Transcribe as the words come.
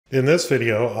In this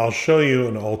video, I'll show you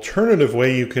an alternative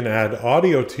way you can add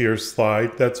audio to your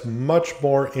slide that's much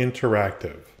more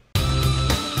interactive.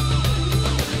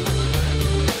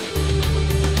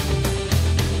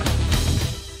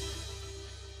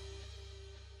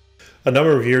 A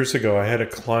number of years ago, I had a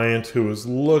client who was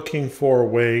looking for a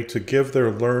way to give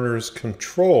their learners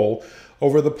control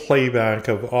over the playback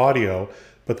of audio,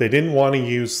 but they didn't want to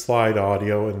use slide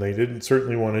audio and they didn't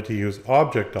certainly wanted to use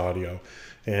object audio.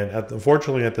 And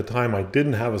unfortunately at the time I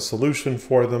didn't have a solution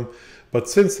for them, but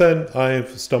since then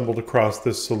I've stumbled across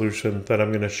this solution that I'm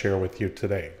going to share with you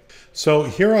today. So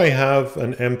here I have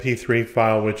an MP3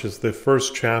 file, which is the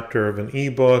first chapter of an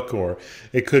ebook, or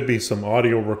it could be some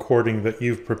audio recording that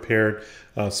you've prepared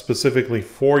specifically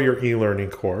for your e-learning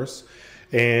course.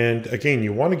 And again,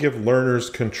 you want to give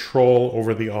learners control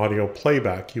over the audio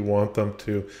playback. You want them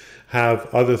to have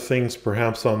other things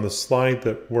perhaps on the slide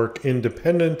that work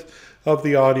independent of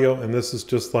the audio, and this is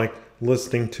just like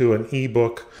listening to an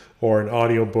ebook or an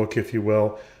audiobook, if you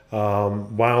will,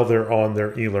 while they're on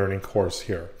their e-learning course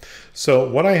here. So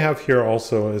what I have here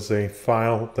also is a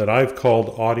file that I've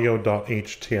called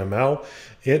audio.html.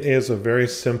 It is a very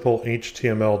simple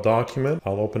HTML document.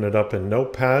 I'll open it up in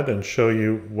Notepad and show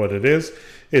you what it is.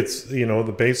 It's,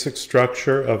 the basic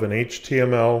structure of an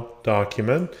HTML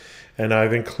document, and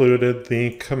I've included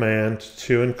the command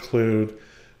to include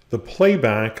the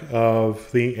playback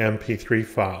of the MP3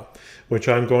 file, which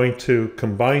I'm going to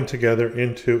combine together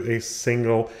into a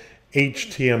single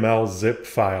HTML zip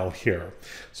file here.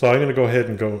 So I'm going to go ahead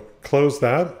and close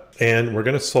that, and we're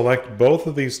going to select both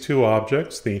of these two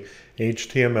objects, the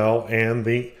HTML and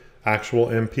the actual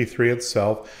MP3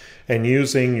 itself, and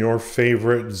using your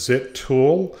favorite zip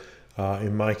tool,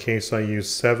 in my case I use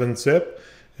 7-zip,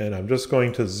 and I'm just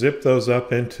going to zip those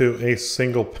up into a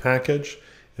single package.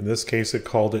 In this case, it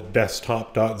called it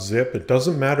desktop.zip. It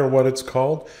doesn't matter what it's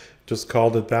called, just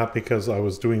called it that because I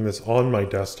was doing this on my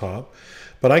desktop.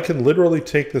 But I can literally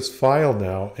take this file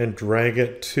now and drag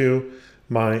it to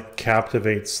my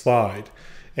Captivate slide.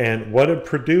 And what it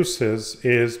produces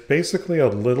is basically a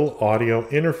little audio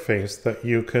interface that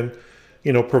you can,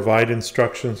 provide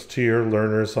instructions to your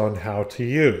learners on how to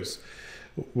use.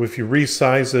 If you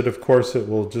resize it, of course, it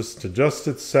will just adjust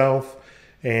itself.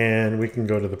 And we can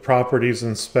go to the properties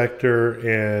inspector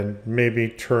and maybe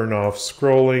turn off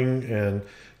scrolling and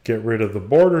get rid of the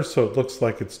border so it looks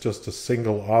like it's just a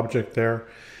single object there.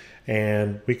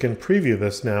 And we can preview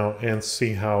this now and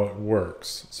see how it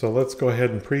works. So let's go ahead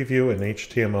and preview in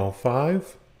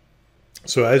HTML5.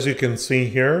 So as you can see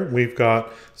here, we've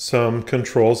got some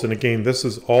controls, and again, this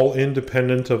is all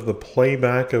independent of the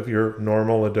playback of your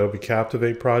normal Adobe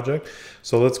Captivate project.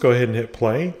 So let's go ahead and hit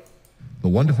play. The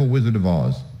Wonderful Wizard of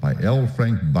Oz by L.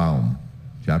 Frank Baum.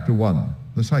 Chapter 1,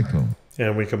 The Cyclone.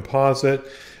 And we can pause it.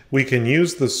 We can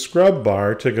use the scrub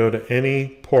bar to go to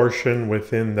any portion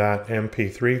within that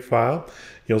MP3 file.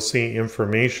 You'll see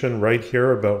information right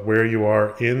here about where you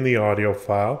are in the audio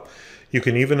file. You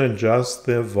can even adjust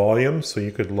the volume, so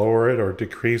you could lower it or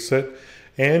decrease it.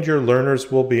 And your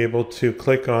learners will be able to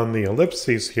click on the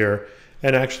ellipses here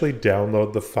and actually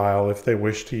download the file if they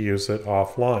wish to use it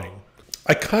offline.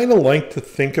 I kind of like to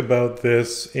think about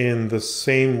this in the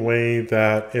same way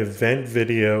that event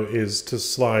video is to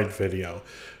slide video.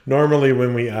 Normally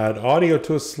when we add audio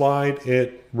to a slide,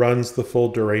 it runs the full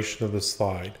duration of the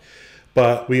slide.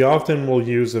 But we often will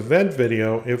use event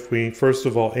video if we, first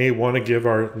of all, want to give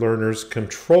our learners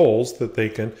controls that they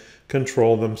can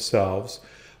control themselves.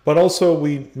 But also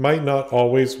we might not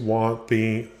always want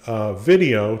the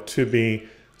video to be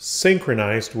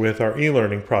synchronized with our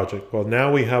e-learning project. Well,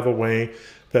 now we have a way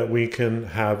that we can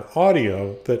have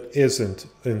audio that isn't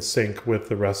in sync with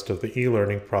the rest of the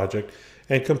e-learning project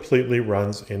and completely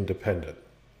runs independent.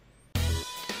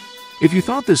 If you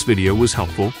thought this video was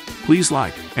helpful, please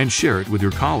like and share it with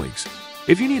your colleagues.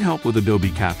 If you need help with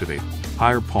Adobe Captivate,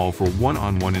 hire Paul for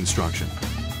one-on-one instruction.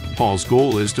 Paul's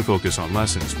goal is to focus on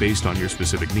lessons based on your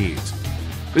specific needs.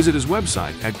 Visit his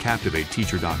website at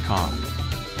captivateteacher.com.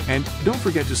 And don't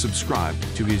forget to subscribe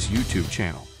to his YouTube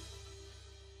channel.